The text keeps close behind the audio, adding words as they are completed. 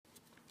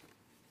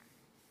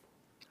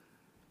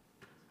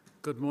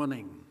Good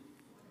morning.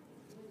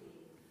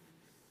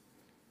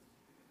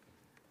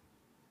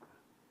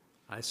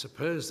 I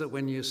suppose that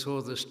when you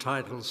saw this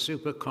title,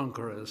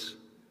 Super-Conquerors,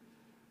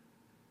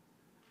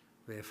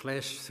 there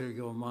flashed through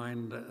your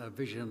mind a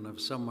vision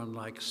of someone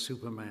like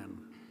Superman.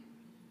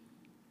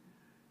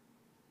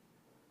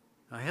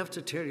 I have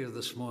to tell you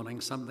this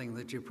morning something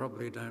that you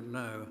probably don't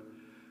know,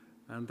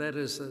 and that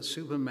is that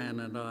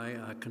Superman and I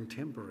are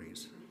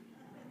contemporaries.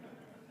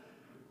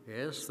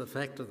 Yes, the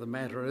fact of the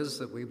matter is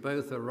that we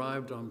both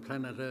arrived on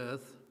planet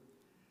Earth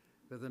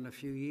within a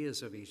few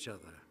years of each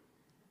other.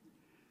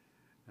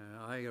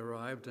 I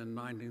arrived in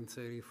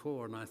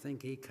 1934, and I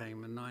think he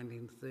came in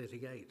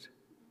 1938.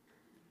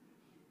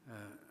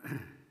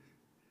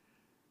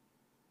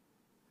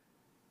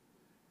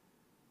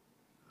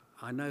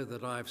 I know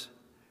that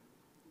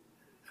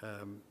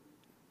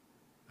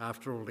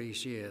after all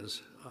these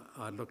years,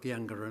 I look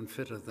younger and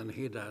fitter than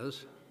he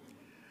does.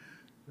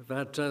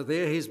 But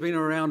there he's been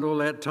around all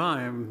that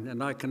time,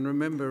 and I can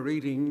remember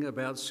reading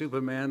about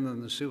Superman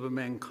and the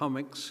Superman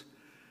comics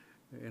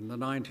in the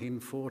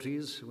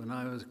 1940s when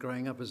I was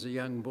growing up as a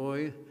young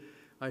boy.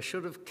 I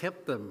should have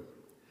kept them.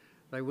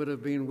 They would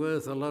have been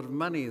worth a lot of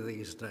money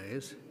these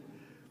days.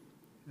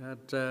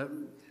 But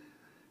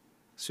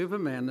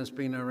Superman has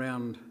been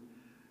around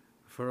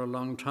for a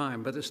long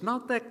time, but it's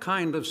not that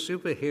kind of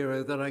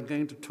superhero that I'm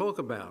going to talk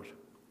about.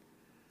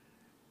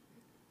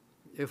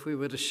 If we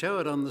were to show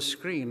it on the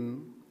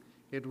screen,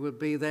 it would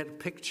be that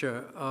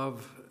picture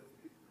of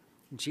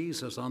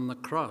Jesus on the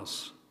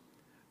cross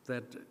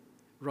that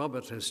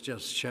Robert has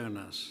just shown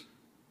us,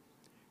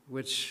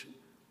 which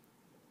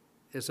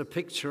is a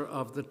picture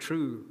of the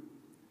true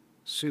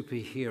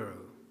superhero,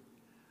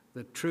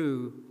 the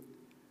true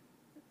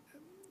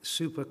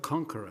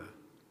super-conqueror,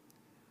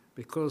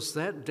 because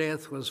that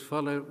death was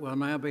followed,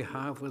 on our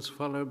behalf, was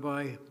followed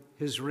by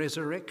his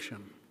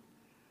resurrection.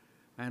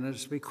 And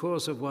it's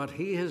because of what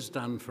he has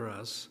done for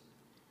us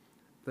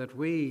that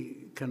we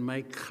can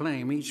make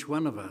claim, each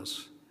one of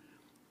us,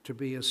 to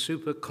be a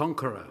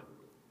super-conqueror,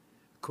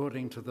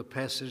 according to the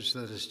passage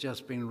that has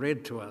just been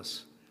read to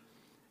us.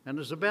 And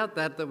it's about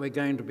that we're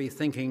going to be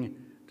thinking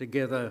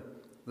together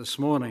this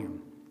morning.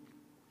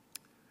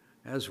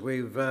 As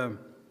we've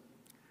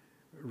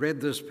read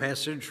this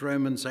passage,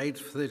 Romans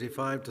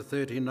 8:35 to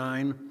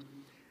 39,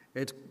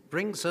 it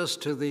brings us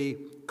to the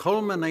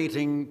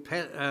culminating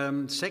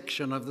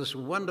section of this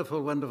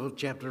wonderful, wonderful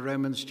chapter,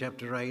 Romans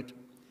chapter 8.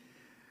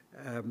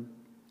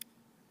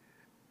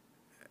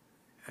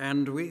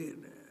 And we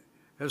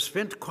have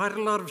spent quite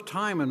a lot of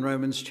time in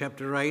Romans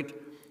chapter 8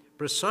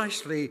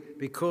 precisely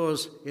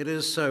because it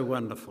is so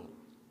wonderful.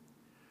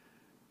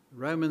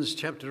 Romans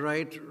chapter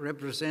 8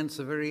 represents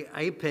the very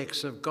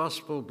apex of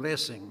gospel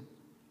blessing.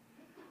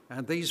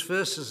 And these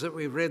verses that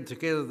we've read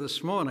together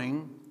this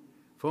morning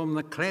form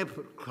the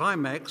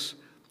climax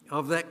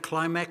of that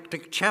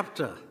climactic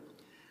chapter.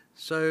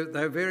 So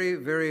they're very,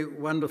 very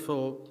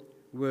wonderful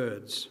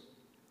words.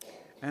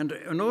 And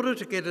in order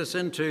to get us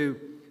into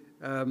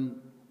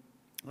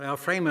our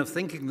frame of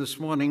thinking this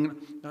morning,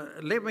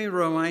 let me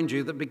remind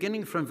you that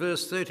beginning from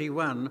verse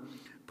 31,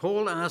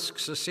 Paul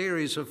asks a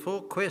series of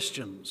 4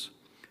 questions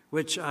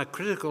which are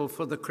critical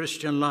for the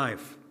Christian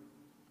life.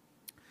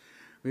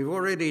 We've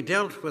already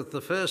dealt with the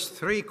first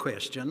 3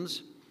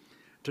 questions.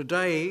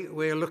 Today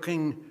we're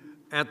looking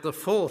at the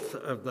 4th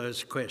of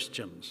those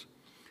questions.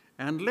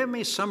 And let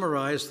me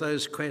summarize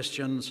those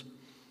questions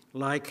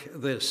like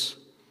this.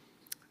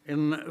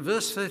 In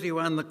verse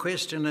 31, the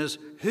question is,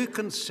 who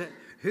can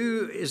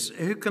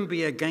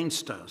be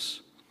against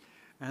us?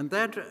 And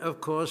that,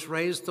 of course,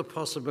 raised the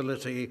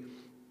possibility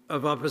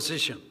of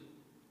opposition.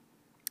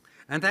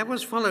 And that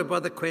was followed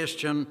by the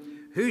question,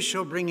 who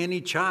shall bring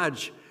any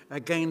charge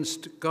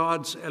against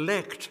God's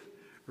elect,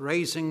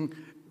 raising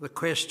the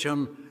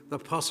question, the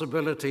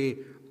possibility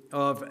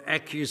of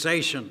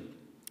accusation.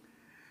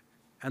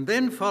 And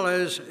then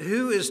follows,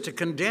 who is to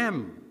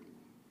condemn?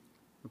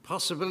 The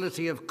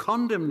possibility of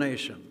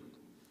condemnation.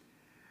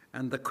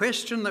 And the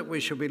question that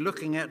we shall be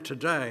looking at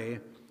today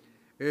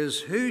is,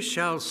 who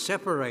shall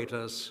separate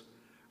us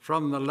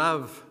from the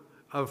love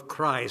of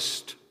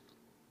Christ?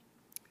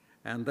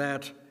 And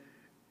that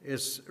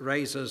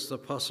raises the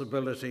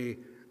possibility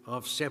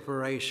of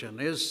separation.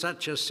 Is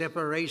such a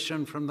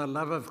separation from the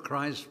love of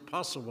Christ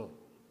possible?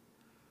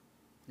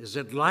 Is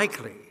it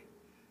likely?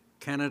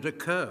 Can it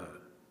occur?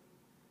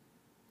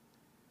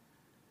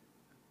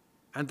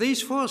 And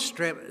these 4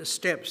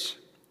 steps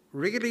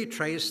really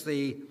trace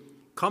the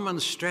common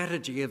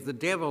strategy of the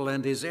devil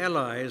and his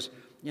allies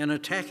in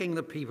attacking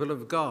the people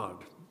of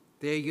God.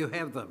 There you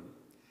have them.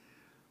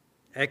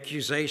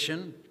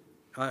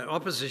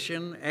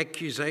 Opposition,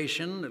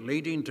 accusation,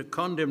 leading to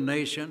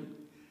condemnation,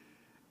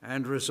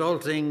 and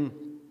resulting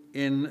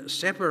in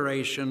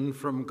separation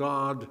from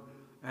God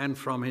and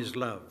from his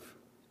love.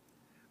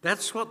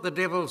 That's what the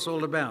devil's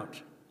all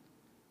about.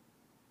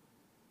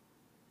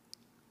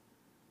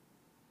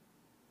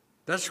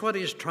 That's what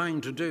he's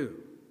trying to do.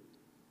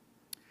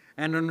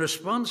 And in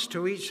response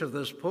to each of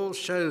this, Paul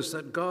shows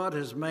that God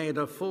has made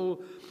a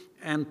full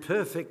and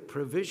perfect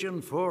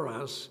provision for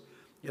us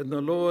in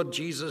the Lord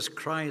Jesus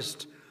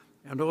Christ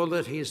and all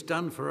that he's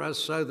done for us,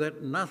 so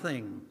that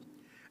nothing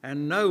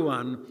and no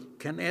one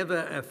can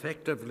ever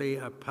effectively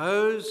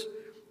oppose,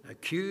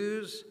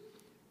 accuse,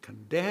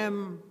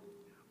 condemn,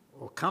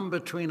 or come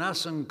between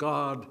us and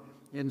God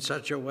in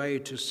such a way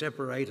to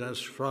separate us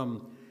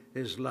from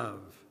his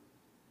love.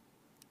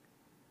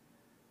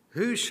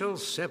 Who shall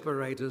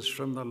separate us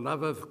from the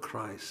love of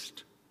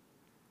Christ?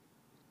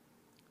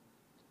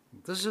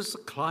 This is the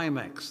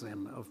climax,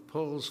 then, of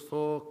Paul's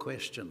 4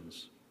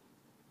 questions.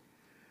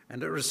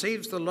 And it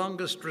receives the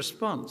longest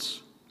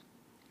response.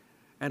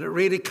 And it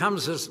really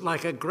comes as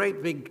like a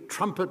great big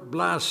trumpet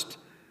blast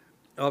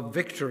of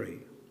victory.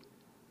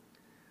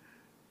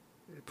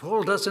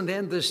 Paul doesn't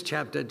end this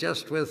chapter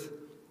just with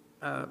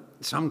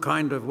some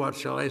kind of, what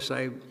shall I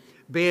say,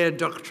 bare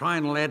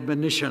doctrinal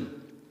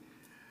admonition.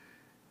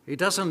 He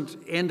doesn't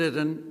end it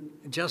in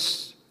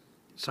just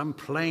some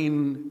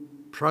plain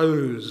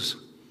prose.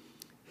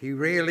 He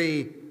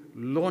really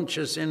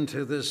launches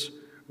into this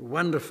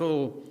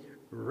wonderful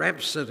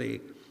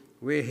rhapsody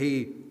where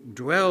he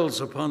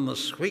dwells upon the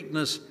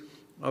sweetness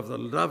of the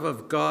love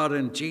of God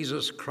and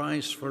Jesus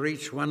Christ for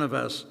each one of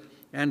us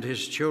and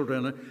his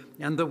children.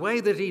 And the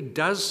way that he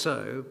does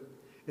so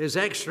is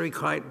actually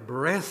quite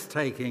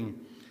breathtaking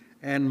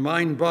and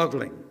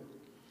mind-boggling.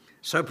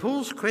 So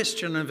Paul's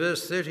question in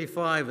verse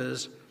 35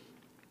 is,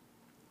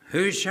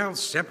 who shall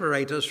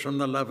separate us from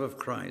the love of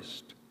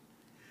Christ?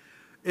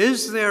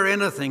 Is there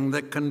anything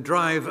that can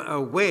drive a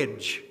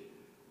wedge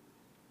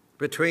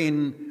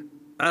between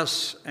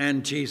us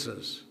and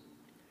Jesus?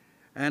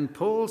 And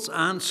Paul's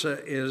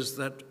answer is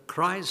that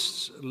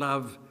Christ's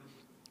love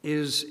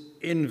is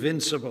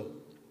invincible.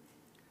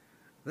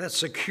 That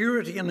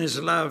security in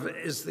his love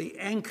is the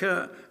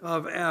anchor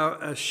of our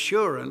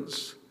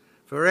assurance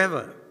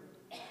forever.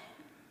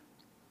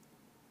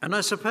 And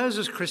I suppose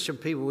as Christian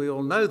people we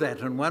all know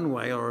that in one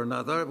way or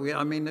another.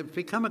 It's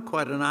become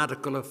quite an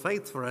article of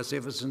faith for us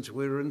ever since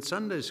we were in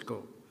Sunday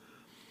school.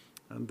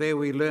 And there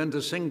we learned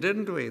to sing,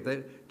 didn't we?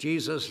 That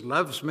Jesus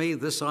loves me,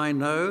 this I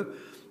know,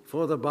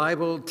 for the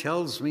Bible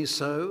tells me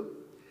so.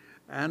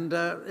 And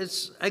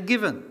it's a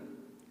given.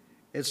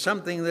 It's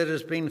something that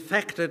has been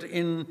factored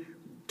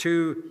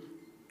into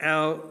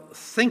our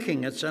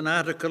thinking. It's an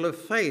article of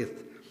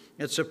faith.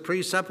 It's a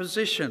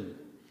presupposition.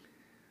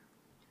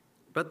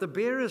 But the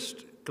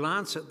barest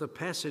glance at the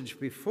passage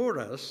before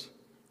us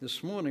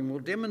this morning will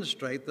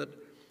demonstrate that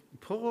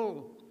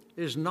Paul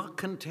is not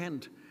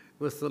content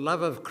with the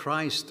love of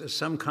Christ as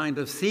some kind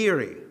of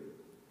theory.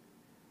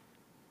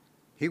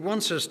 He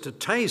wants us to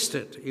taste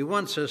it. He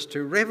wants us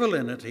to revel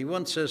in it. He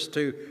wants us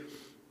to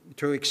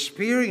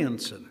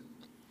experience it.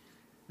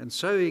 And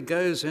so he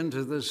goes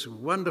into this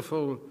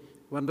wonderful,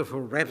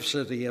 wonderful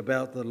rhapsody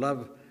about the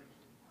love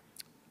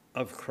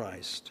of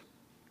Christ.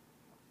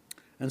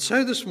 And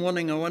so this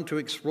morning I want to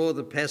explore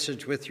the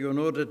passage with you in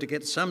order to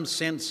get some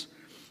sense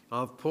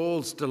of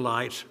Paul's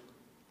delight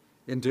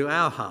into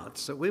our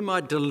hearts, that we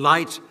might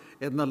delight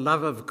in the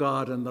love of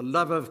God and the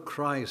love of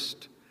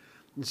Christ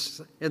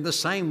in the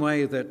same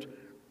way that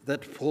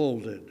Paul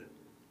did.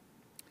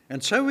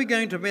 And so we're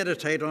going to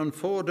meditate on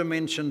 4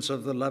 dimensions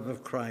of the love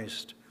of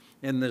Christ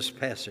in this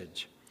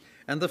passage.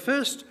 And the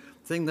first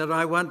thing that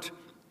I want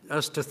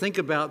us to think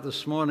about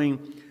this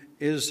morning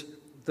is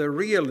the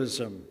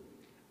realism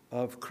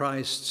of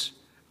Christ's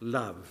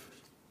love.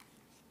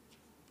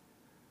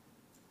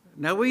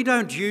 Now, we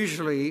don't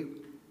usually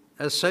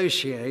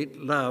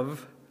associate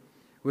love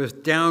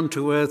with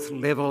down-to-earth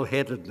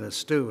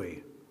level-headedness, do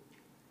we?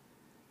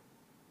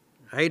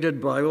 Aided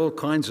by all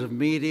kinds of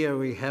media,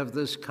 we have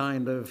this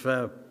kind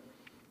of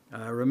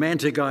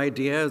romantic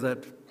idea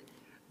that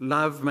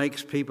love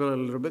makes people a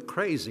little bit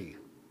crazy.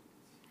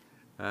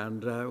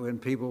 And when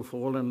people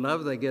fall in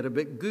love, they get a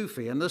bit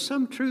goofy. And there's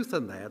some truth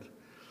in that.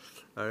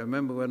 I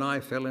remember when I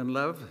fell in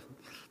love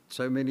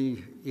so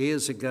many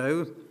years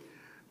ago,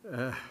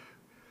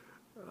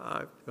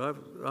 I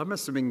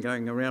must have been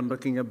going around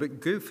looking a bit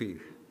goofy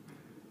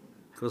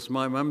because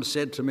my mum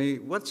said to me,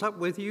 "What's up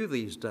with you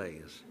these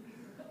days?"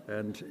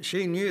 And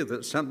she knew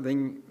that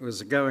something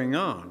was going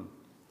on.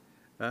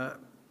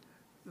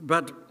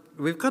 But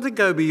we've got to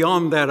go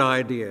beyond that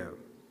idea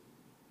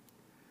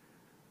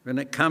when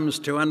it comes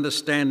to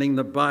understanding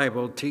the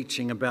Bible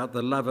teaching about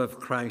the love of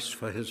Christ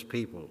for his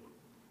people.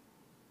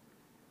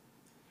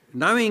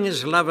 Knowing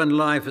his love and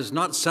life is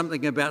not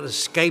something about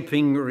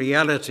escaping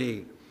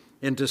reality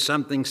into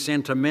something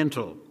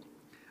sentimental.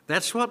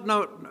 That's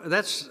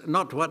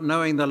not what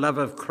knowing the love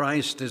of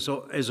Christ is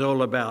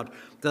all about.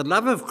 The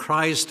love of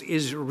Christ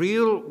is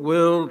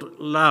real-world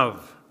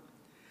love.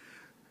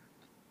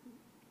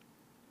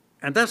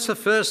 And that's the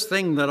first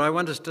thing that I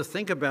want us to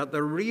think about,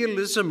 the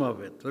realism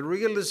of it, the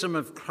realism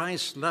of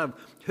Christ's love.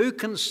 Who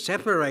can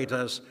separate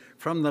us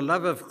from the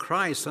love of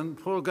Christ? And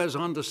Paul goes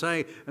on to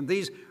say, and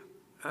these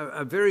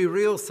are very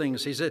real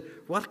things. He said,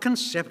 what can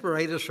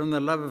separate us from the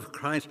love of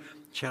Christ?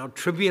 Shall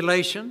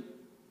tribulation?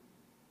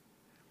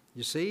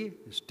 You see,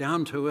 it's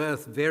down to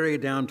earth, very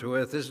down to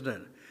earth, isn't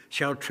it?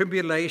 Shall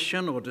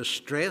tribulation or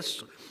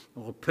distress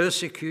or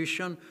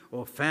persecution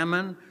or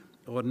famine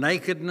or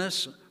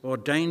nakedness, or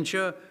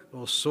danger,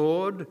 or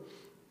sword.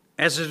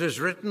 As it is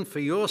written, for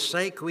your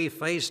sake we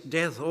face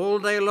death all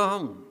day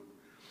long.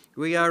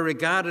 We are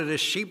regarded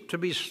as sheep to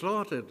be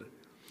slaughtered.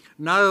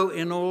 No,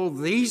 in all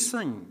these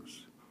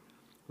things,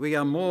 we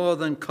are more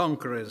than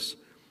conquerors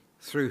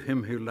through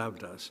him who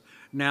loved us.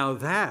 Now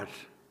that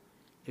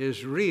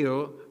is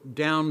real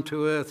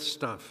down-to-earth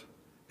stuff,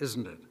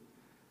 isn't it?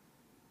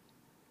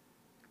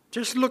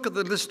 Just look at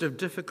the list of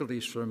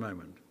difficulties for a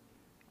moment.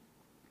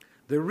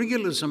 The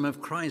realism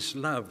of Christ's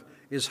love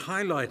is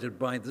highlighted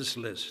by this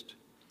list.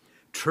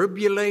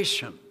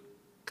 Tribulation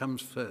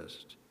comes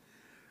first.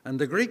 And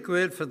the Greek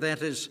word for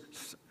that is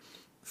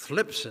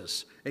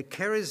thlipsis. It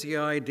carries the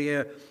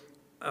idea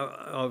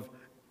of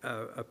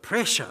a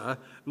pressure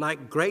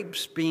like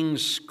grapes being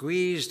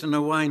squeezed in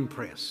a wine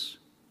press.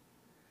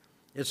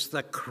 It's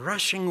the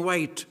crushing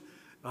weight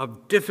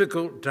of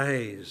difficult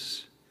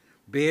days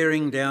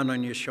bearing down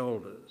on your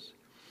shoulders.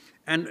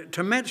 And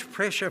to match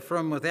pressure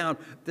from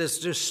without, there's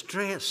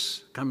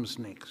distress comes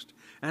next.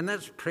 And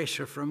that's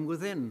pressure from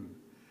within.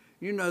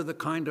 You know the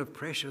kind of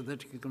pressure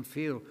that you can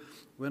feel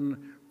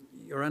when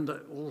you're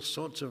under all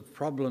sorts of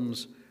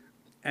problems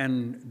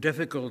and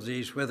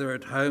difficulties, whether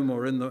at home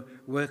or in the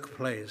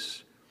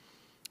workplace.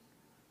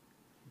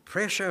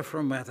 Pressure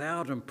from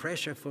without and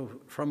pressure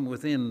from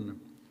within.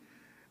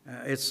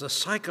 It's the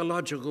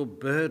psychological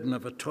burden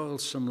of a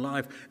toilsome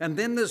life. And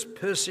then there's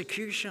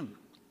persecution,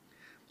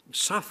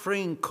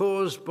 suffering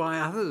caused by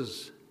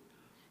others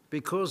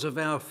because of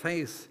our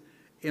faith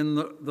in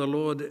the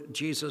Lord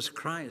Jesus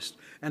Christ.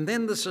 And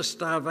then there's a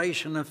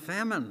starvation of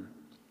famine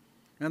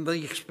and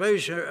the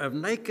exposure of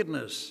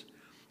nakedness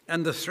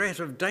and the threat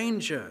of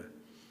danger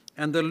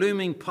and the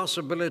looming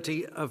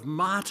possibility of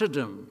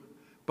martyrdom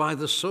by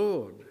the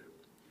sword.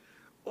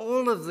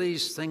 All of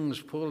these things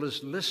Paul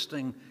is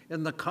listing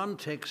in the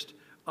context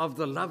of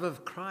the love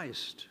of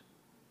Christ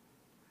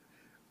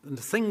and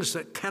the things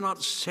that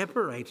cannot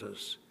separate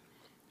us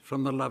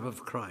from the love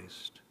of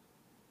Christ.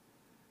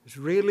 It's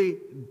really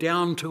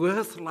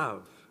down-to-earth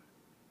love.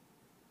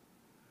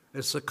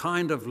 It's the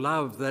kind of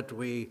love that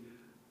we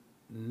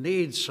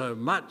need so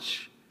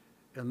much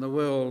in the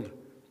world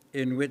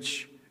in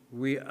which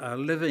we are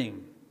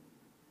living.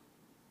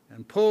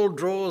 And Paul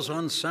draws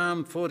on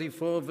Psalm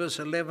 44, verse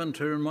 11,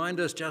 to remind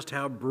us just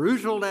how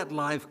brutal that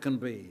life can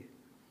be.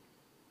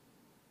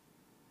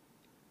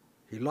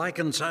 He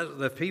likens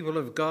the people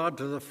of God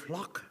to the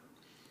flock,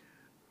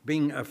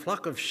 being a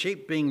flock of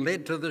sheep being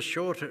led to the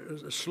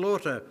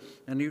slaughter.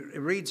 And he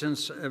reads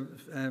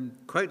and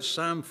quotes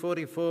Psalm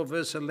 44,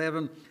 verse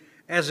 11,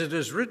 as it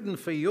is written,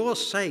 for your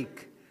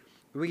sake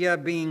we are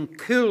being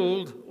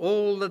killed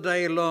all the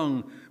day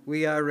long.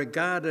 We are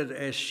regarded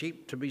as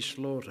sheep to be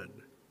slaughtered.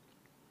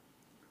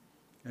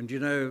 And you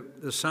know,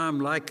 the psalm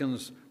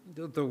likens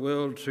the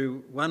world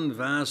to one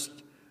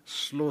vast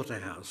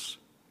slaughterhouse.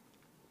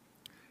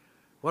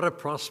 What a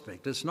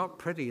prospect. It's not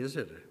pretty, is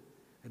it?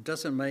 It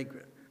doesn't make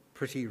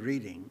pretty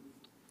reading,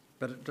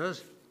 but it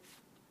does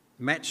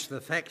match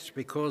the facts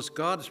because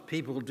God's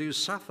people do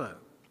suffer.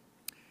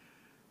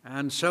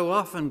 And so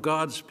often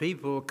God's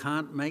people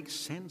can't make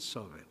sense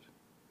of it,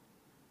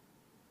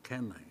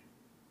 can they?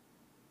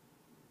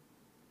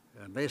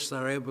 Unless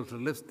they're able to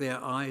lift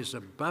their eyes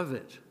above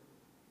it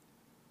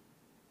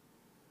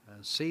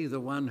and see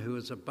the one who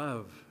is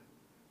above,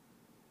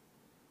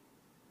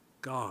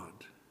 God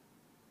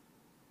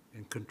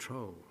in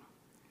control.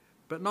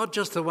 But not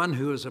just the one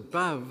who is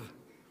above,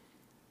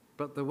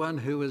 but the one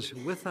who is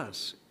with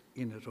us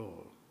in it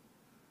all.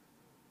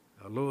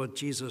 Our Lord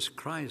Jesus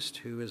Christ,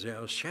 who is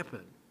our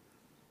shepherd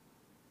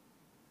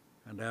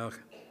and our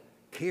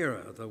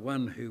carer, the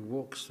one who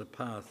walks the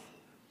path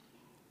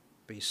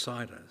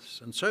beside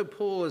us. And so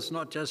Paul is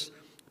not just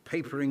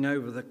papering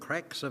over the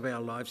cracks of our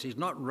lives. He's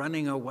not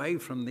running away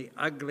from the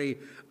ugly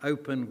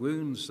open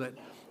wounds that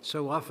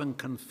so often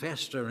can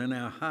fester in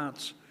our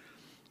hearts.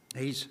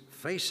 He's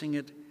facing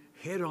it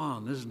head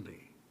on, isn't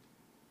he?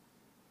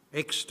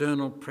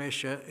 External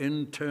pressure,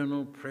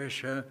 internal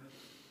pressure,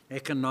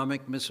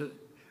 economic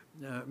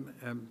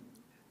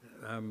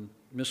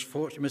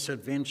misfortune,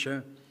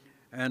 misadventure,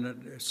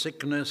 and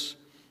sickness,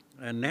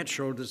 and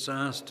natural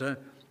disaster,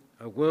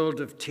 a world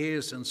of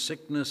tears and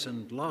sickness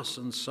and loss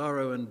and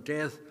sorrow and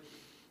death.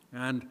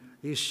 And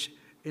he's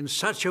in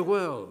such a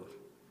world.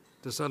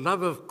 Does the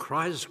love of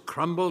Christ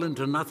crumble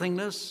into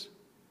nothingness?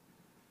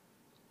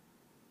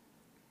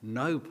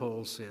 No,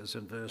 Paul says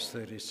in verse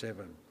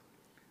 37.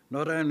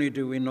 Not only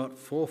do we not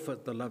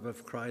forfeit the love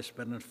of Christ,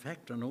 but in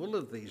fact, in all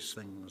of these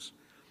things,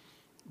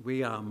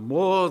 we are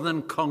more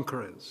than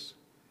conquerors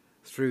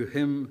through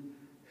him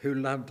who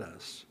loved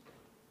us.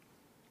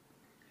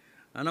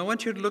 And I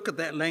want you to look at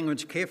that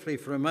language carefully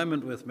for a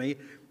moment with me.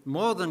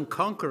 More than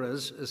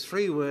conquerors is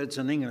 3 words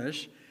in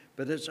English,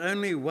 but it's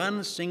only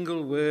one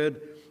single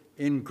word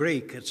in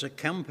Greek. It's a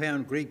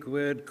compound Greek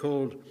word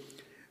called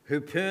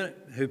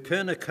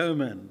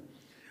hypernekomen,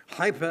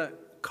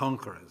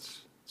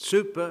 hyper-conquerors,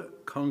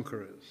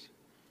 super-conquerors.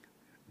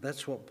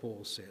 That's what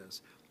Paul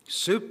says.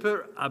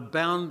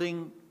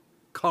 Super-abounding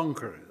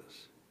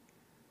conquerors.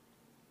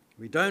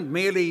 We don't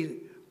merely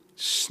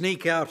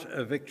squeak out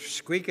a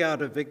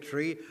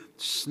victory,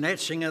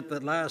 snatching at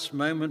the last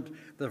moment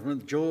from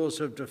the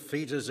jaws of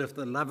defeat as if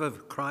the love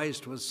of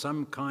Christ was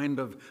some kind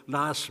of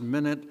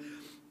last-minute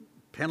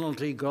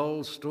penalty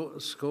goal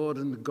scored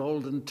in the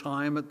golden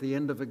time at the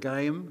end of a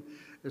game.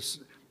 It's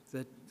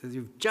that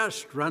you've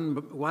just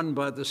won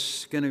by the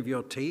skin of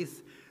your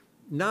teeth.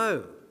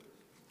 No,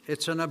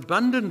 it's an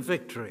abundant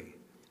victory.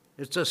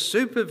 It's a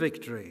super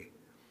victory.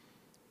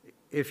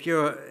 If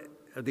you're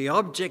the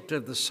object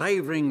of the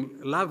saving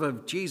love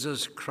of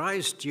Jesus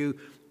Christ, you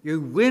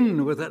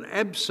win with an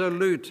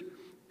absolute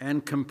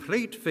and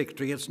complete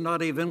victory. It's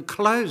not even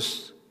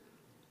close.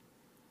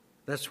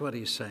 That's what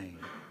he's saying.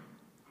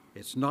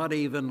 It's not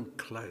even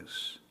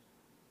close.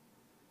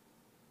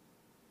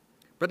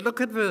 But look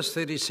at verse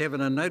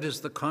 37 and notice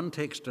the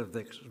context of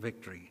this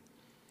victory.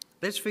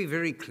 Let's be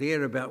very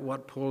clear about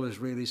what Paul is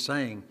really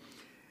saying.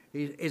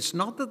 It's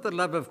not that the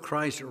love of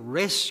Christ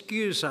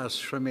rescues us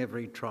from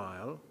every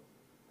trial.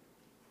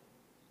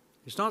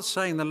 He's not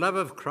saying the love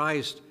of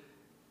Christ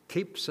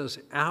keeps us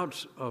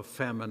out of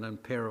famine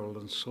and peril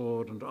and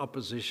sword and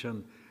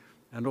opposition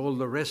and all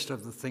the rest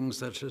of the things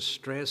that is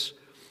stress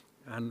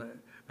and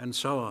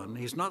so on.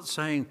 He's not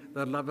saying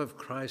the love of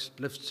Christ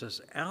lifts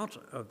us out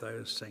of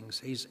those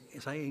things. He's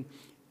saying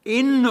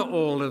in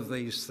all of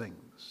these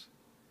things,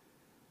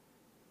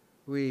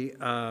 we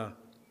are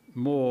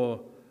more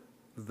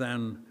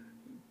than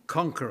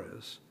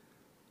conquerors.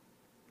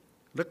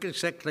 Look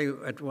exactly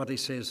at what he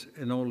says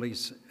in all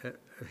these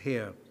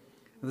here.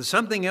 There's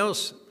something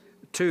else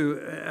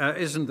too,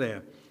 isn't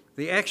there?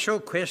 The actual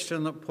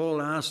question that Paul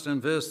asked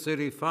in verse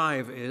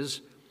 35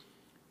 is,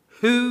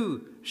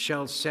 who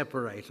shall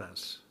separate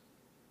us?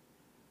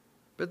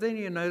 But then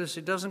you notice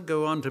he doesn't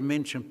go on to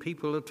mention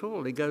people at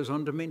all. He goes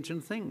on to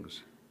mention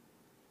things.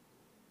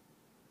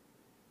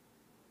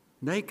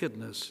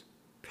 Nakedness,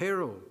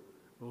 peril,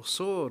 or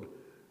sword,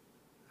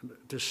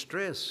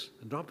 distress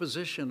and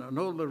opposition and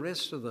all the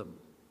rest of them.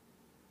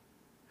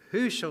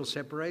 Who shall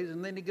separate?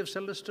 And then he gives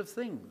a list of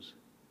things.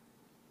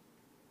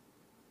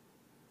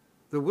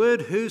 The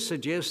word who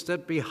suggests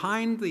that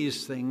behind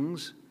these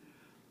things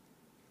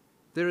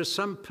there is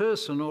some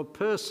person or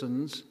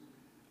persons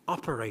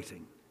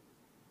operating.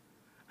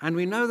 And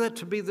we know that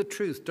to be the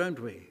truth, don't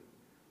we?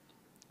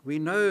 We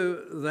know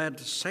that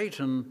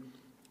Satan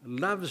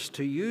loves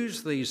to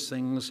use these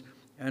things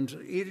and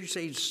use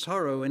each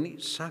sorrow and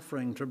each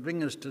suffering to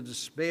bring us to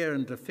despair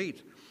and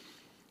defeat.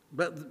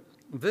 But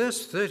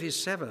verse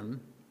 37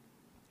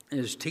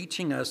 is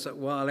teaching us that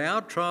while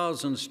our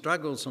trials and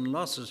struggles and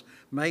losses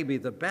may be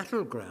the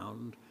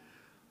battleground,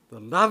 the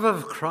love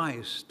of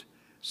Christ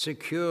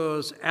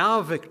secures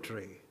our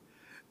victory,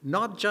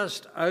 not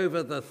just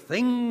over the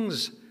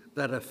things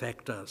that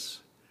affect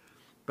us,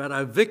 but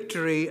a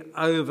victory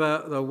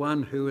over the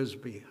one who is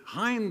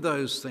behind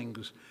those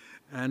things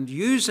and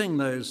using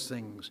those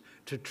things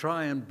to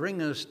try and bring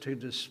us to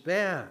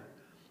despair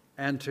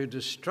and to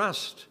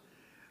distrust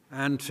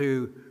and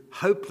to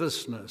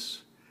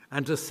hopelessness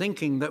and to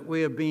thinking that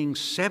we are being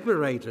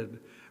separated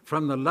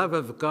from the love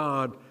of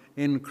God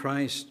in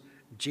Christ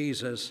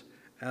Jesus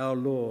our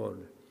Lord.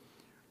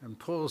 And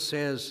Paul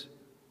says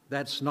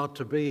that's not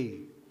to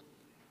be.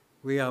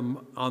 We are,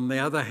 on the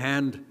other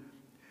hand,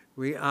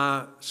 we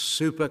are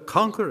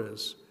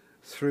super-conquerors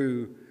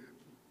through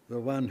the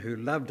one who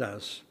loved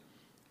us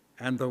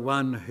and the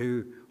one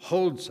who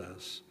holds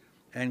us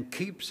and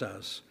keeps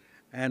us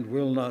and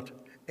will not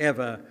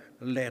ever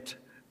let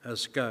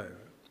us go.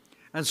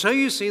 And so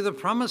you see, the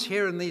promise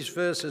here in these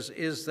verses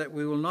is that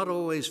we will not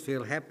always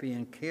feel happy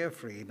and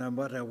carefree, no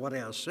matter what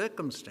our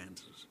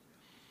circumstances.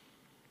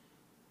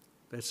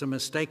 That's a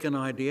mistaken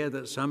idea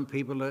that some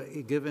people are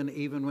given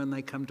even when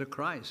they come to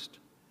Christ.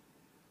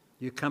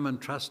 You come and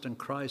trust in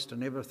Christ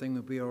and everything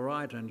will be all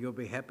right and you'll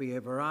be happy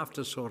ever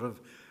after, sort of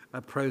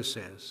a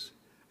process.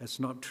 That's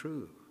not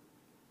true.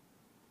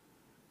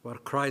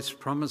 What Christ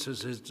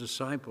promises his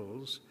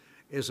disciples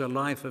is a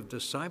life of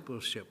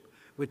discipleship,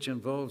 which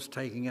involves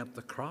taking up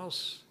the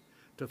cross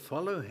to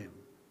follow him.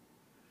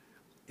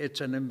 It's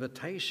an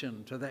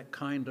invitation to that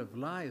kind of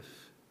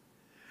life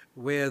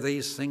where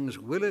these things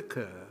will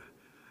occur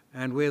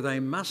and where they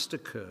must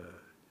occur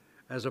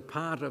as a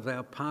part of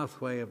our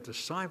pathway of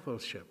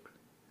discipleship.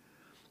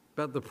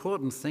 But the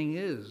important thing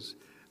is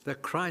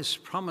that Christ's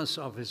promise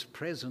of his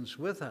presence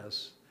with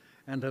us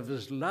and of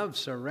his love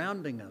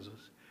surrounding us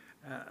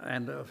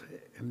and of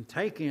him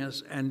taking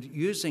us and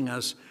using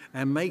us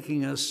and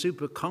making us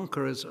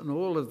super-conquerors and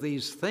all of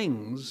these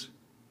things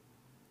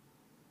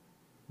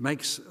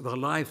makes the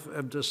life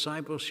of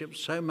discipleship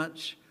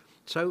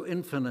so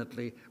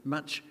infinitely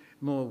much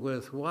more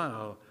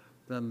worthwhile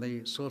than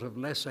the sort of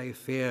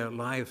laissez-faire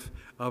life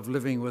of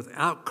living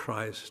without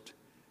Christ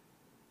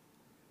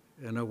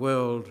in a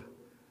world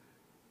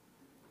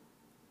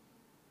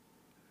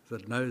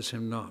that knows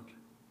him not,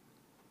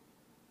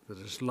 that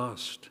is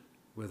lost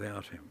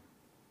without him.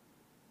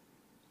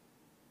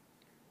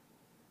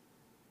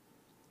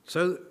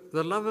 So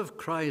the love of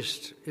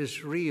Christ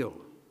is real.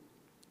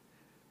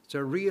 It's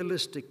a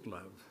realistic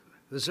love.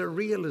 There's a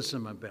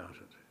realism about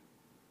it.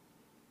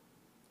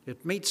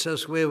 It meets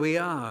us where we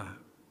are,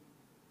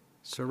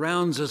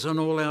 surrounds us in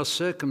all our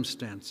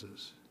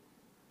circumstances,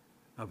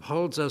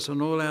 upholds us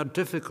in all our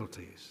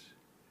difficulties.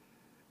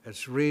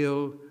 It's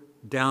real,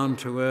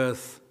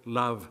 down-to-earth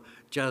love,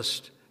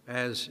 just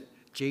as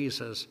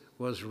Jesus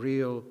was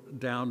real,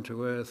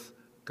 down-to-earth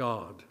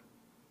God.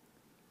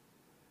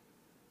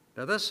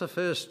 Now that's the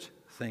first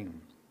thing.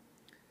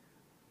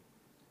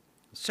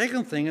 The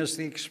second thing is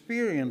the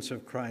experience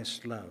of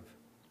Christ's love.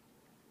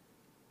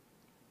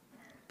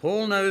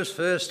 Paul knows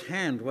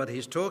firsthand what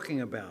he's talking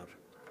about.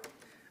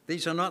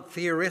 These are not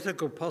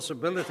theoretical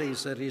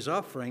possibilities that he's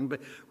offering,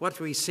 but what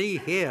we see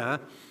here,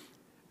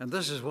 and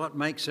this is what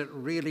makes it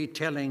really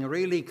telling,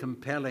 really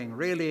compelling,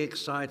 really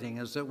exciting,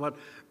 is that what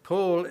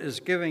Paul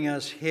is giving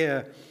us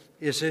here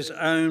is his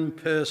own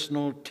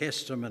personal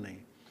testimony.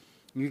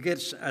 You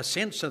get a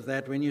sense of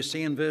that when you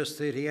see in verse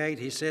 38,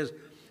 he says,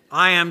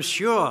 I am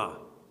sure.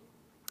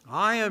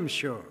 I am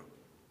sure.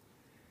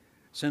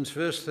 Since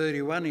verse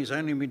 31, he's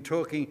only been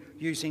talking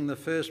using the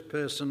first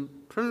person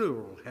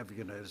plural, have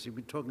you noticed? He's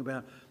been talking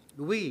about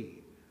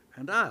we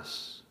and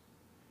us.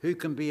 Who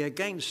can be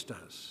against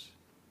us?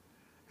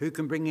 Who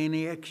can bring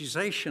any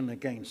accusation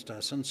against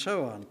us? And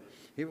so on.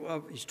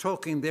 He's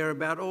talking there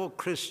about all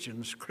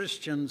Christians.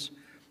 Christians,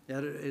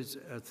 that is,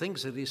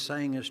 things that he's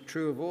saying is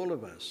true of all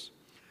of us.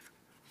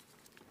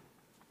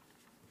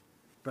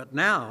 But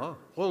now,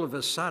 all of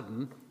a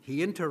sudden,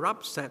 he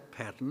interrupts that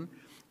pattern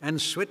and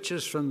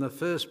switches from the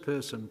first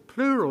person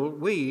plural,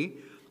 we,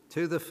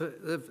 to the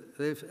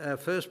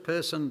first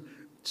person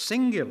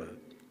singular,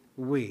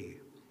 we.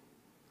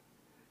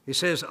 He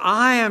says,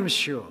 I am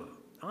sure.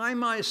 I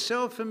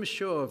myself am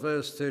sure,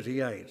 verse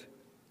 38.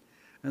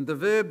 And the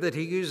verb that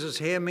he uses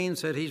here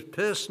means that he's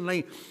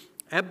personally,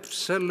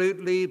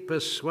 absolutely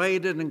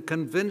persuaded and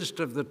convinced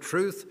of the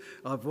truth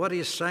of what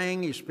he's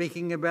saying. He's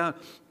speaking about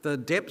the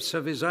depths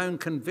of his own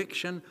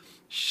conviction,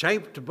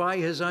 shaped by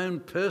his own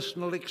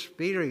personal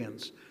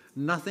experience.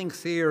 Nothing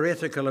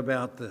theoretical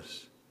about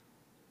this.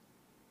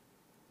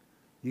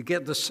 You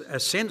get a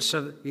sense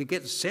of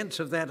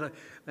that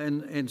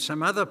in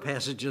some other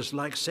passages,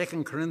 like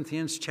 2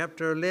 Corinthians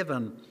chapter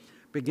 11,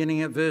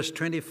 beginning at verse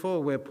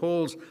 24, where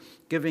Paul's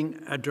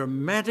giving a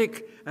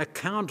dramatic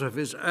account of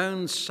his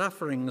own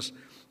sufferings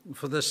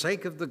for the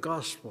sake of the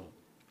gospel.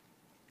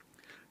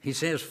 He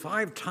says,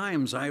 5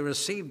 times I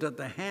received at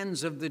the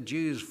hands of the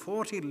Jews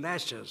 40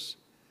 lashes,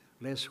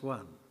 less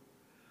one,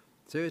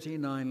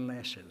 39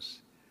 lashes.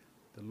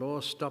 The law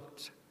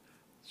stopped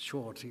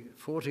short.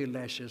 40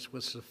 lashes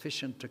was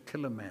sufficient to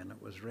kill a man,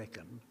 it was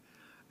reckoned.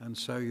 And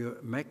so your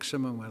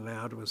maximum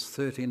allowed was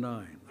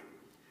 39.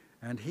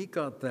 And he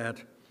got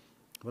that,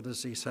 what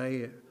does he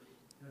say,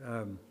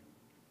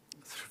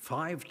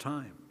 5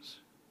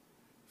 times.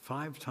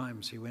 5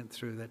 times he went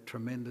through that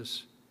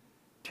tremendous,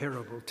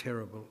 terrible,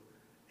 terrible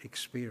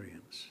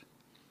experience.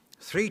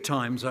 3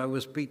 times I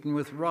was beaten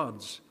with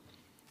rods.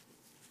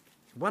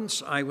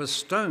 Once I was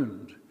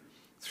stoned.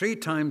 3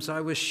 times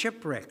I was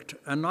shipwrecked.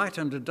 A night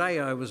and a day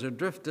I was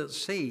adrift at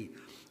sea,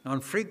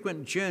 on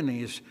frequent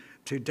journeys,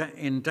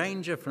 in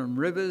danger from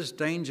rivers,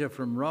 danger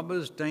from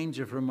robbers,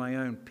 danger from my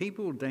own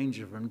people,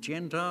 danger from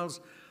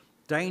Gentiles,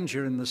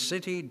 danger in the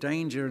city,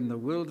 danger in the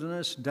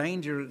wilderness,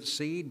 danger at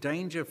sea,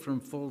 danger from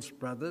false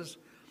brothers,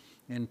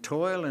 in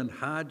toil and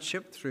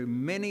hardship, through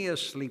many a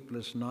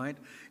sleepless night,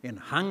 in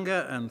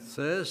hunger and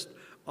thirst,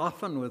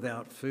 often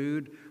without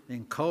food,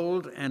 in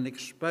cold and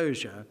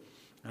exposure.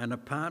 And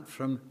apart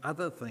from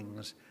other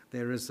things,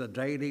 there is the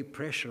daily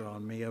pressure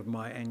on me of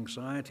my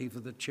anxiety for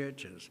the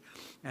churches.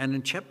 And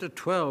in chapter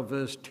 12,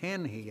 verse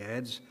 10, he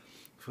adds,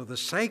 for the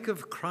sake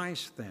of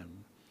Christ,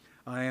 then,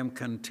 I am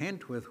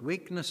content with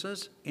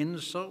weaknesses,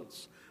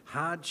 insults,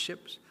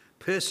 hardships,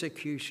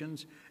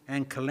 persecutions,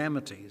 and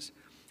calamities.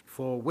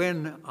 For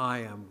when I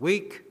am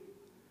weak,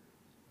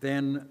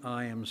 then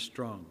I am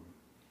strong.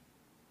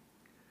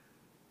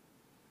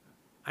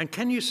 And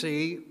can you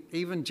see,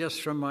 even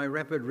just from my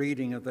rapid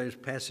reading of those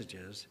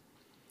passages,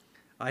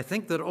 I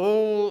think that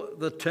all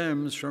the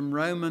terms from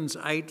Romans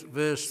 8,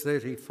 verse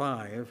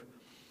 35,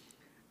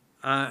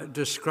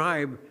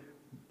 describe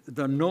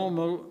the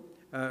normal,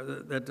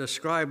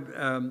 describes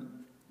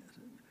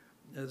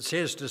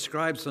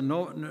the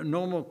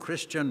normal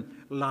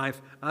Christian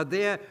life, are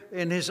there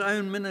in his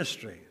own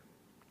ministry,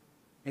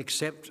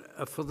 except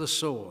for the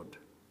sword.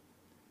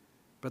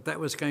 But that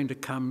was going to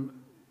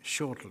come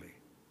shortly.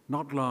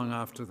 Not long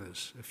after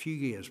this, a few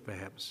years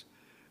perhaps,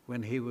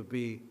 when he would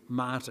be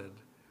martyred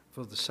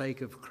for the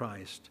sake of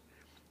Christ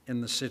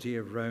in the city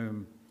of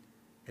Rome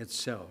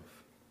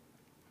itself.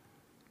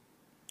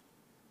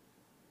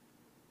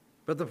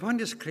 But the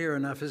point is clear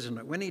enough, isn't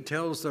it? When he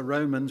tells the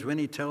Romans, when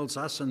he tells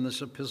us in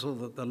this epistle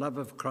that the love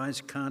of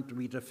Christ can't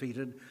be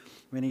defeated,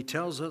 when he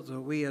tells us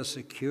that we are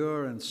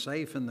secure and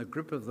safe in the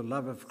grip of the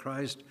love of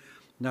Christ,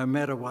 no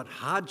matter what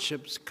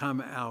hardships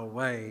come our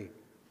way,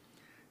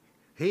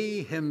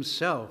 he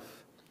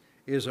himself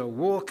is a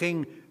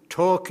walking,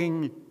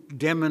 talking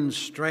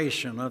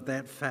demonstration of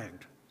that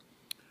fact.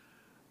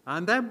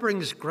 And that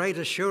brings great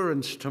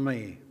assurance to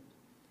me.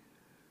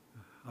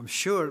 I'm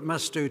sure it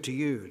must do to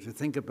you to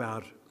think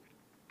about,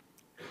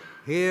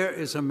 here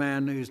is a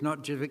man who's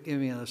not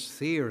giving us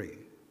theory,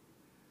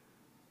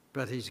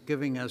 but he's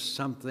giving us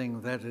something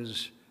that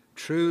is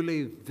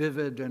truly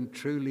vivid and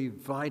truly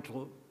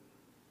vital,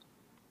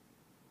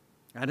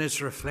 and it's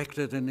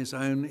reflected in his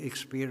own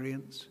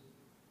experience.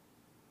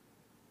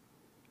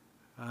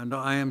 And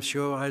I am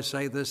sure I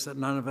say this, that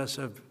none of us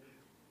have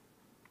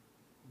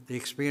the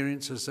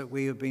experiences that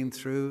we have been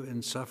through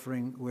in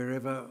suffering,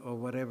 wherever or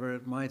whatever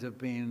it might have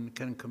been,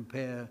 can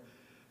compare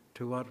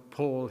to what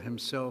Paul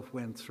himself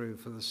went through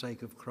for the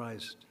sake of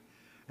Christ.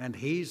 And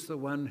he's the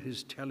one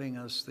who's telling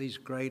us this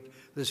great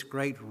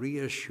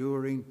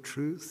reassuring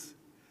truth,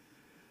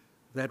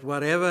 that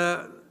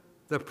whatever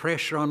the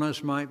pressure on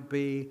us might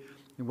be,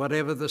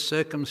 whatever the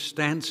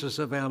circumstances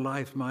of our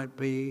life might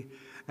be,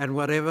 and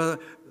whatever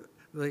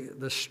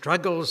the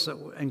struggles that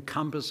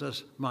encompass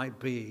us might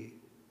be,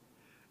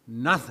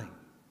 nothing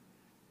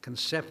can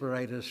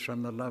separate us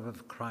from the love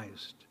of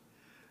Christ.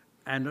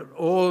 And in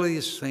all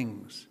these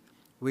things,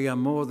 we are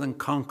more than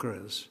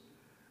conquerors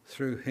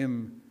through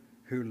him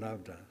who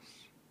loved us.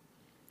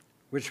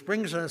 Which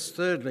brings us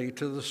thirdly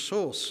to the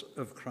source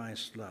of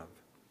Christ's love.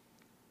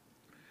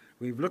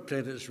 We've looked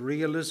at its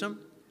realism.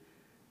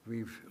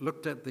 We've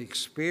looked at the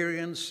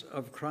experience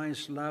of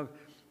Christ's love.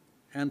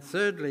 And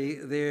thirdly,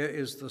 there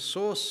is the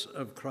source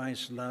of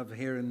Christ's love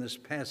here in this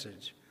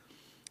passage.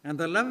 And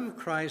the love of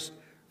Christ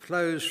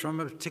flows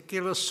from a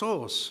particular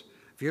source.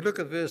 If you look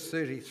at verse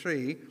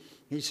 33,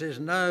 he says,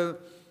 "No,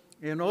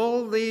 in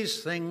all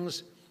these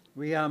things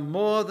we are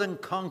more than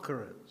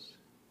conquerors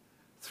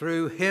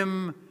through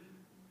him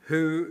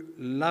who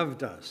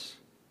loved us."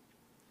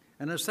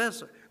 And it's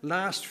that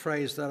last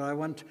phrase that I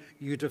want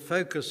you to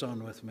focus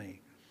on with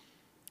me.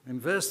 In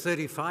verse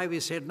 35,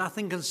 he said,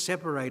 nothing can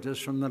separate us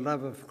from the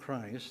love of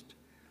Christ.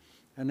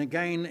 And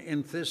again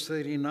in verse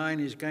 39,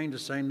 he's going to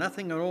say,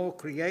 nothing in all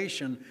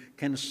creation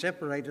can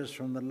separate us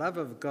from the love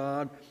of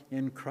God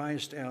in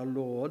Christ our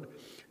Lord.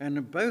 And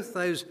in both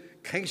those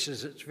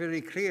cases, it's very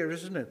clear,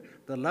 isn't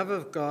it? The love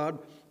of God,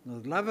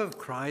 the love of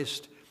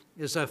Christ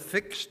is a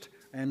fixed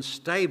and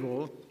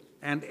stable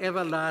and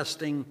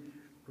everlasting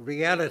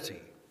reality.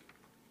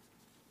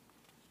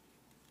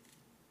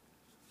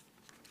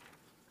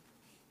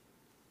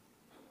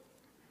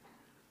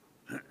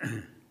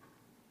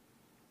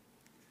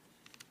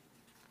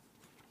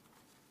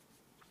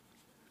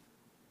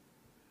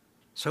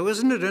 So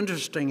isn't it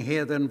interesting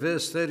here that in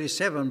verse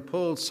 37,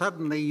 Paul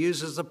suddenly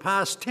uses the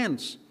past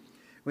tense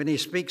when he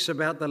speaks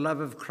about the love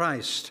of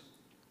Christ.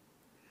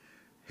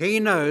 He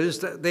knows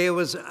that there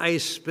was a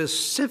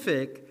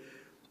specific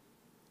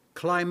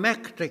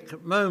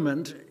climactic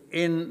moment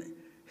in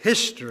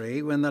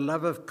history when the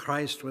love of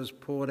Christ was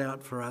poured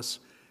out for us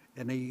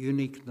in a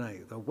unique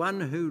way. The one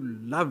who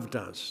loved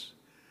us.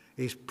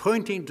 He's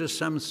pointing to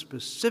some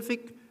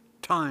specific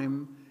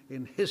time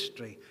in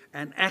history,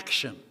 an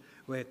action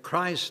where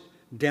Christ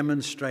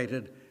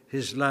demonstrated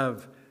his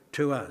love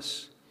to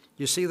us.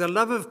 You see, the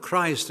love of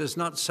Christ is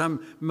not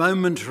some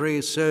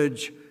momentary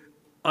surge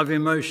of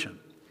emotion.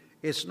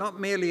 It's not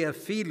merely a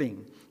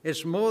feeling.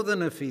 It's more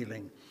than a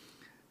feeling.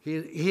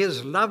 He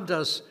has loved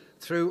us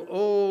through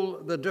all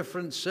the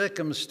different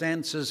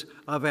circumstances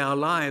of our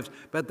lives,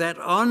 but that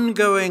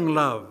ongoing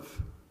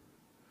love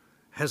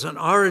has an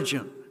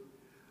origin.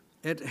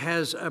 It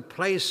has a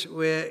place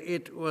where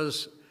it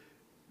was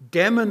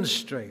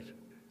demonstrated.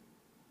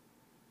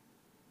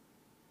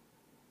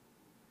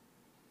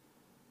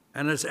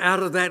 And it's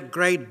out of that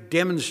great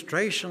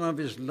demonstration of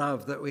his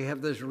love that we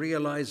have this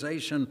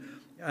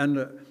realization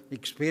and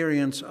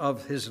experience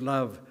of his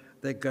love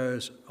that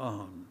goes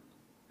on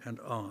and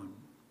on.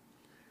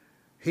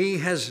 He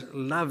has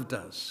loved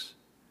us,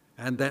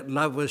 and that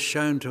love was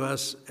shown to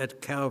us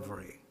at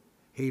Calvary.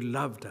 He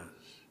loved us.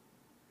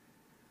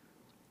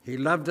 He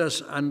loved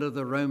us under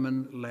the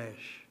Roman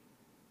lash.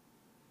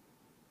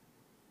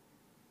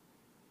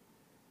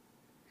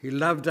 He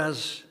loved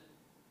us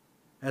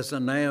as the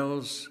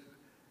nails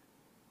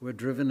were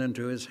driven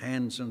into his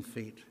hands and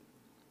feet.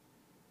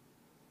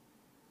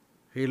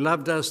 He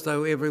loved us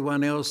though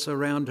everyone else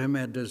around him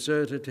had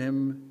deserted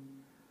him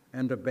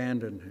and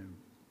abandoned him.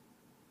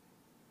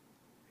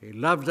 He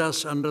loved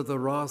us under the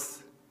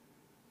wrath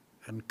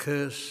and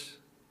curse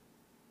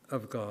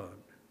of God.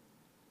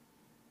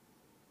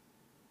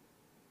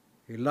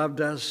 He loved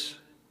us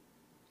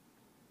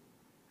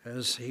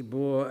as he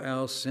bore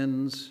our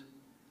sins,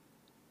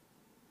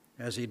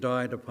 as he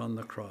died upon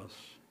the cross.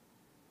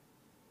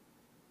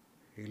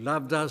 He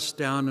loved us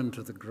down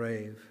into the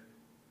grave,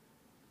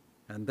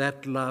 and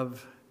that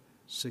love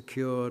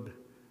secured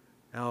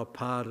our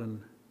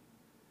pardon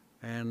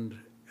and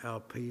our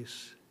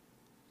peace.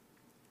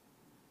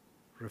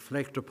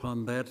 Reflect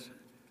upon that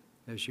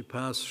as you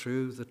pass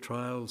through the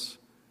trials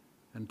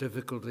and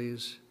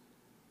difficulties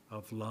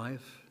of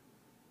life,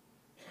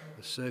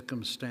 the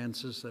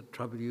circumstances that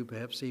trouble you,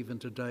 perhaps even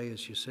today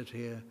as you sit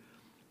here.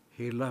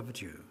 He loved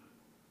you.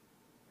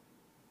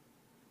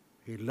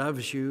 He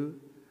loves you.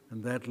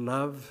 And that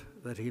love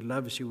that he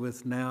loves you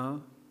with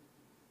now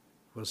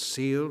was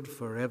sealed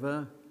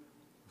forever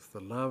the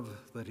love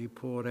that he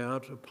poured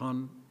out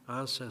upon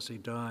us as he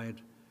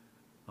died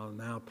in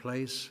our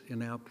place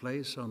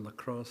on the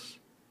cross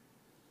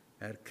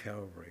at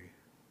Calvary.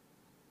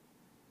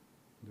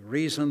 The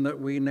reason that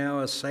we now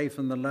are safe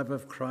in the love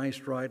of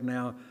Christ right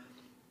now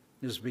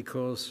is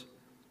because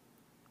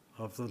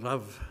of the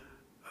love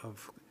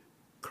of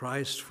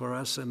Christ for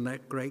us in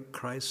that great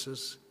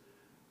crisis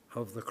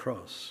of the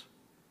cross.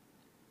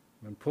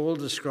 When Paul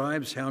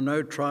describes how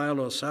no trial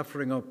or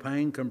suffering or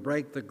pain can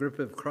break the grip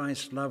of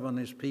Christ's love on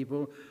his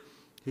people,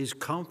 he's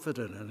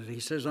confident in it. He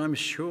says, I'm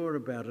sure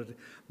about it.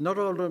 Not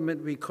only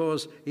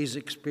because he's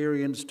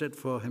experienced it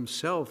for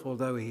himself,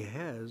 although he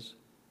has,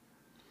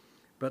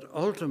 but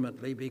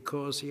ultimately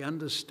because he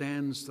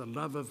understands the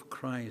love of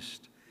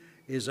Christ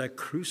is a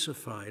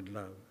crucified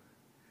love.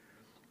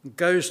 It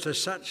goes to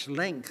such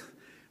length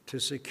to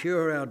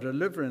secure our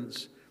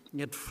deliverance.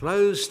 It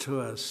flows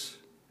to us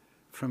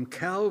from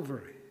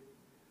Calvary.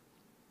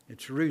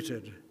 It's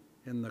rooted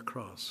in the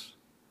cross.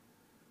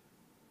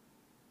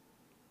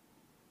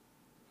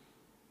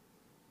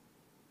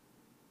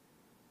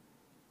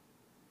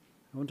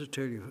 I want to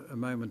tell you a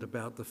moment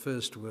about the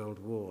First World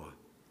War.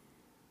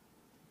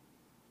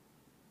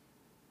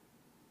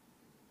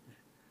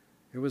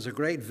 It was a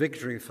great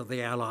victory for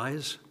the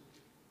Allies.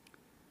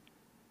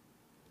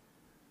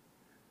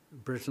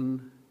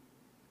 Britain,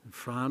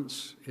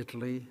 France,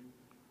 Italy,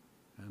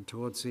 and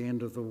towards the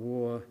end of the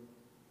war,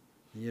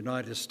 the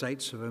United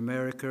States of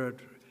America. It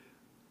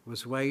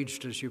was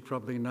waged, as you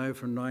probably know,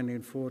 from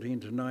 1914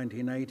 to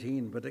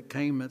 1918, but it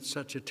came at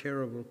such a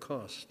terrible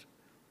cost.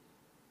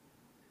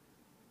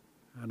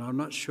 And I'm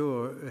not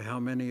sure how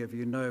many of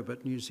you know,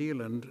 but New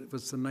Zealand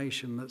was the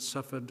nation that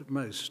suffered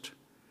most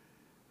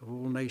of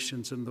all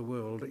nations in the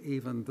world,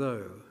 even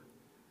though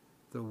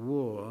the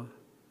war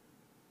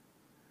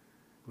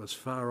was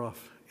far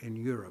off in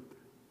Europe.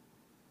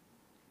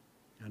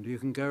 And you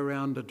can go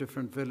around the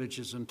different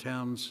villages and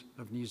towns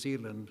of New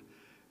Zealand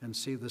and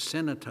see the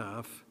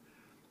cenotaph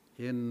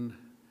in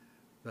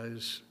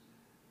those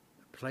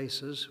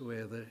places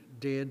where the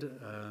dead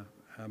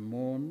are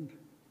mourned.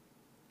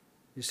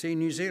 You see,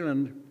 New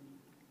Zealand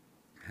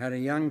had a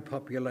young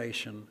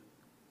population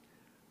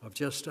of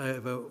just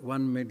over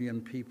 1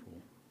 million people.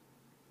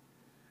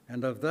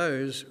 And of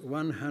those,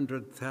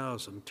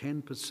 100,000,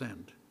 10%,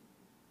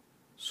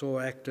 saw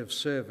active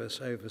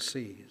service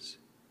overseas,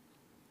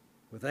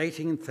 with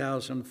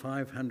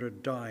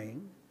 18,500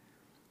 dying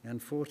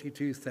and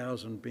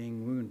 42,000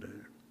 being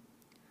wounded.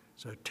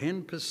 So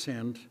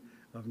 10%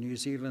 of New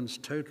Zealand's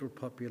total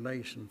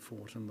population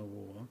fought in the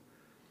war,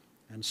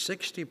 and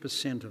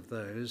 60% of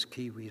those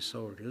Kiwi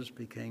soldiers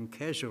became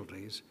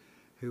casualties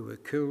who were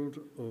killed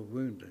or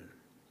wounded.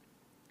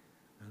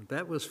 And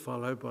that was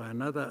followed by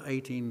another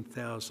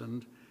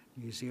 18,000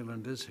 New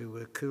Zealanders who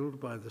were killed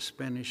by the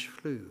Spanish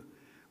flu,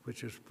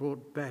 which was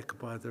brought back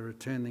by the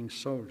returning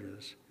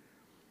soldiers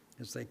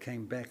as they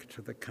came back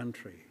to the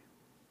country.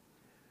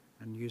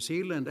 And New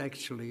Zealand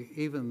actually,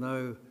 even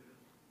though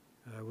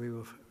we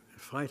were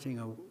fighting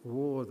a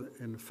war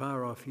in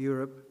far-off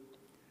Europe,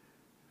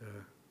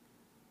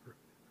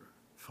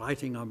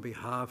 fighting on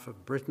behalf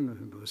of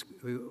Britain,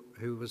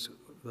 who was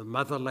the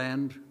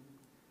motherland,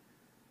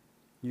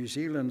 New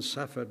Zealand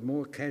suffered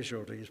more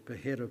casualties per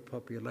head of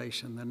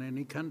population than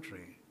any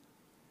country.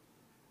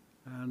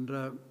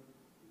 And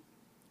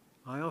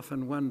I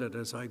often wondered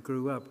as I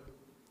grew up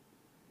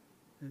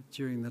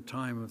during the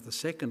time of the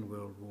Second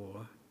World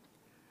War,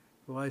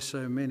 why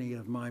so many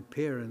of my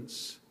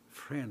parents'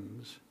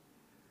 friends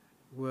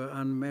were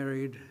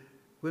unmarried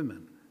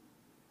women.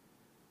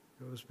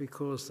 It was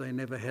because they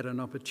never had an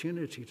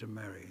opportunity to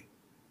marry.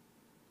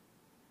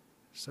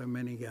 So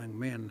many young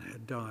men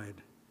had died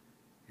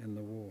in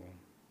the war.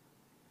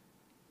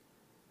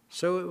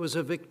 So it was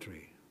a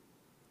victory.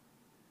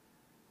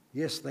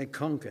 Yes, they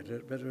conquered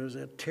it, but it was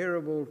a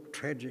terrible,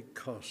 tragic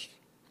cost.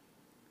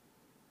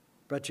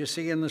 But you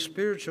see, in the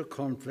spiritual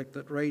conflict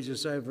that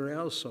rages over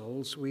our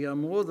souls, we are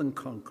more than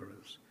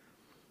conquerors.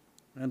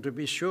 And to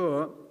be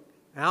sure,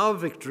 our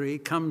victory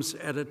comes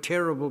at a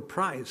terrible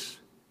price.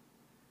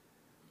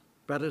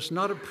 But it's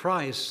not a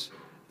price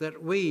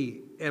that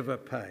we ever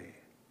pay.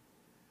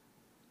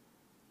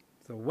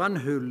 The one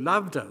who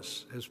loved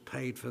us has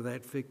paid for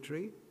that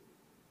victory,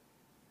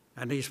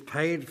 and he's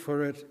paid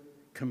for it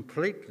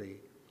completely.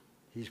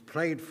 He's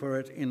paid for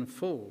it in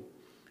full.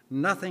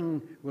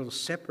 Nothing will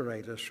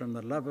separate us from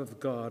the love of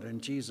God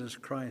and Jesus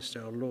Christ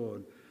our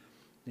Lord,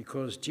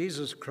 because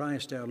Jesus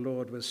Christ our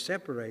Lord was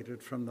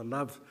separated from the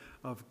love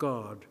of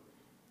God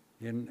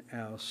in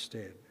our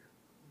stead.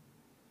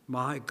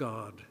 My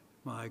God,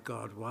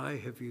 why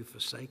have you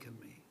forsaken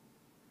me?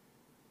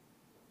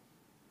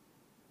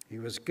 He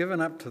was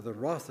given up to the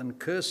wrath and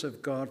curse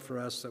of God for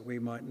us, that we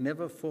might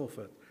never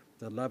forfeit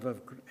the love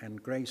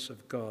and grace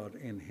of God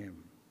in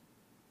him.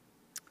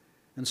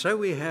 And so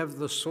we have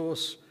the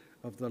source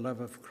of the love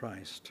of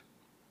Christ.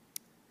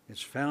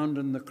 It's found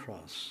in the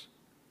cross.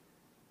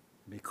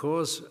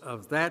 Because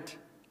of that,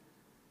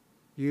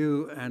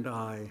 you and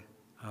I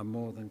are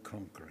more than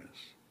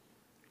conquerors.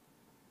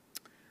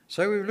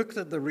 So we've looked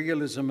at the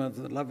realism of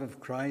the love of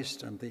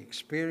Christ and the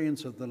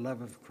experience of the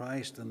love of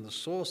Christ and the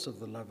source of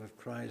the love of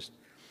Christ.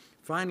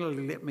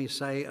 Finally, let me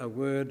say a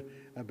word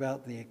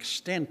about the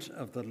extent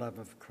of the love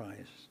of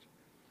Christ.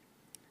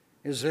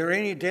 Is there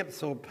any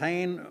depth or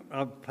pain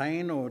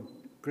or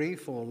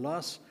grief or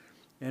loss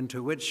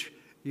into which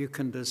you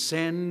can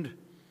descend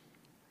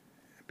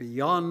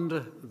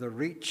beyond the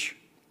reach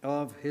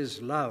of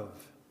his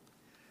love?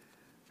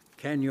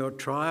 Can your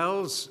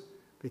trials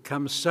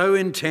become so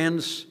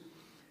intense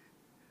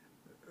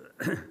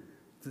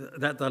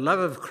that the love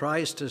of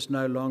Christ is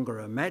no longer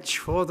a match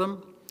for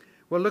them?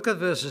 Well, look at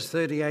verses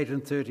 38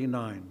 and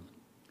 39.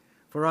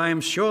 For I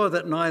am sure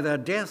that neither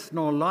death,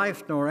 nor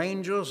life, nor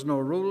angels,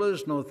 nor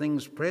rulers, nor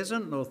things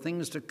present, nor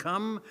things to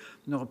come,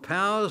 nor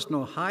powers,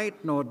 nor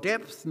height, nor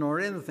depth, nor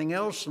anything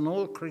else in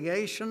all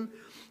creation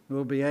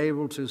will be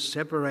able to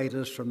separate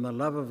us from the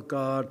love of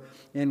God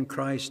in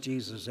Christ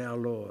Jesus our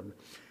Lord.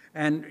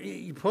 And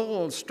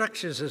Paul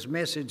structures his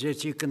message,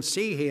 as you can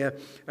see here,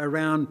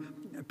 around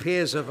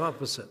pairs of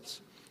opposites.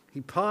 He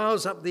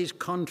piles up these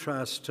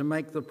contrasts to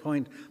make the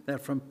point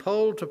that from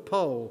pole to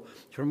pole,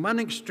 from one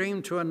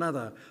extreme to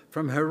another,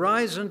 from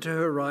horizon to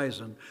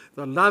horizon,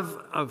 the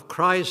love of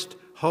Christ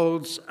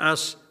holds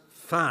us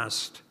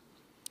fast.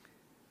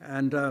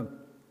 And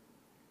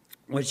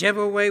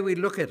whichever way we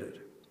look at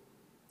it,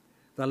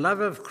 the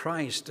love of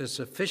Christ is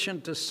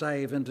sufficient to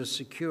save and to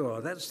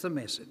secure. That's the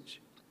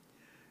message.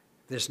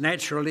 This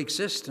natural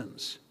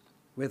existence,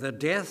 whether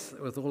death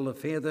with all the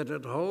fear that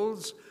it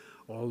holds,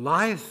 or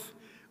life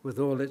with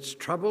all its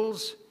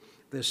troubles,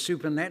 the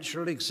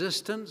supernatural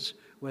existence,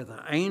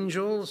 whether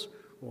angels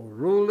or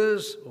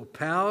rulers or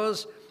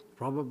powers,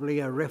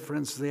 probably a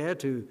reference there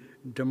to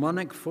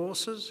demonic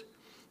forces.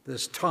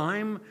 There's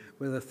time,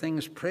 whether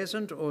things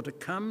present or to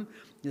come.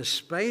 There's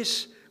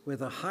space,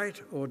 whether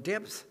height or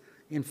depth.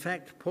 In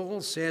fact,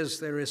 Paul says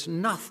there is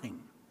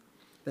nothing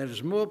that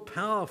is more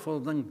powerful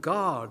than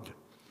God,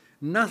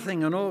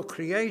 nothing in all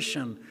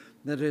creation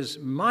that is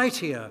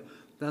mightier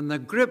than the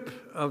grip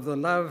of the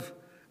love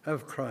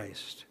of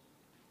Christ.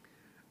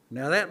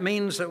 Now that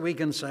means that we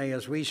can say,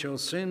 as we shall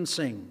soon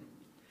sing,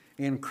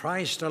 in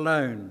Christ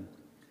alone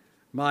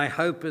my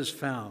hope is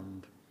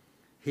found.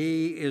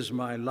 He is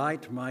my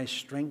light, my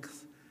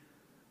strength,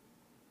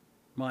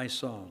 my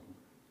song.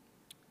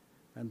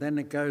 And then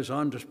it goes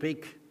on to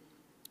speak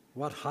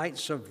what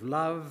heights of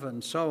love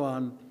and so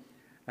on,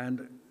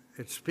 and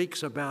it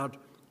speaks about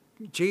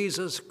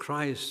Jesus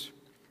Christ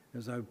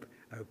as no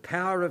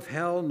power of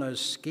hell, no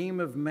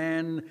scheme of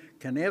man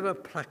can ever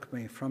pluck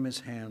me from his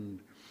hand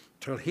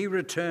till he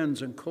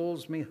returns and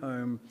calls me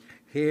home.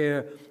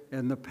 Here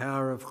in the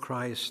power of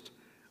Christ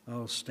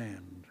I'll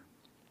stand.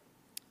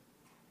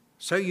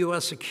 So you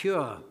are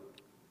secure.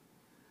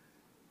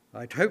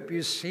 I'd hope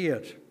you see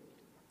it.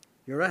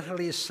 You're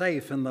utterly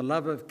safe in the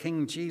love of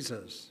King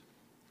Jesus.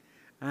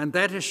 And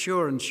that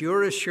assurance,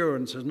 your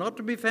assurance, is not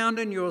to be found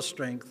in your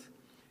strength,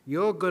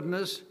 your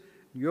goodness,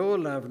 your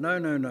love. No,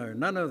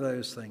 none of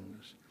those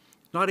things.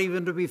 Not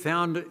even to be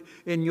found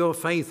in your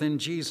faith in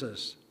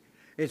Jesus.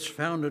 It's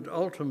founded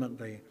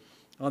ultimately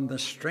on the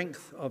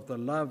strength of the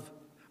love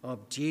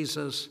of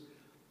Jesus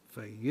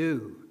for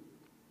you.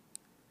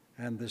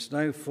 And there's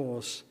no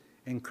force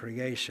in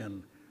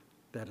creation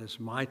that is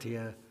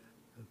mightier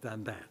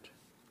than that.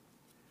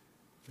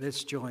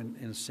 Let's join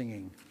in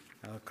singing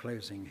our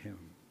closing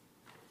hymn.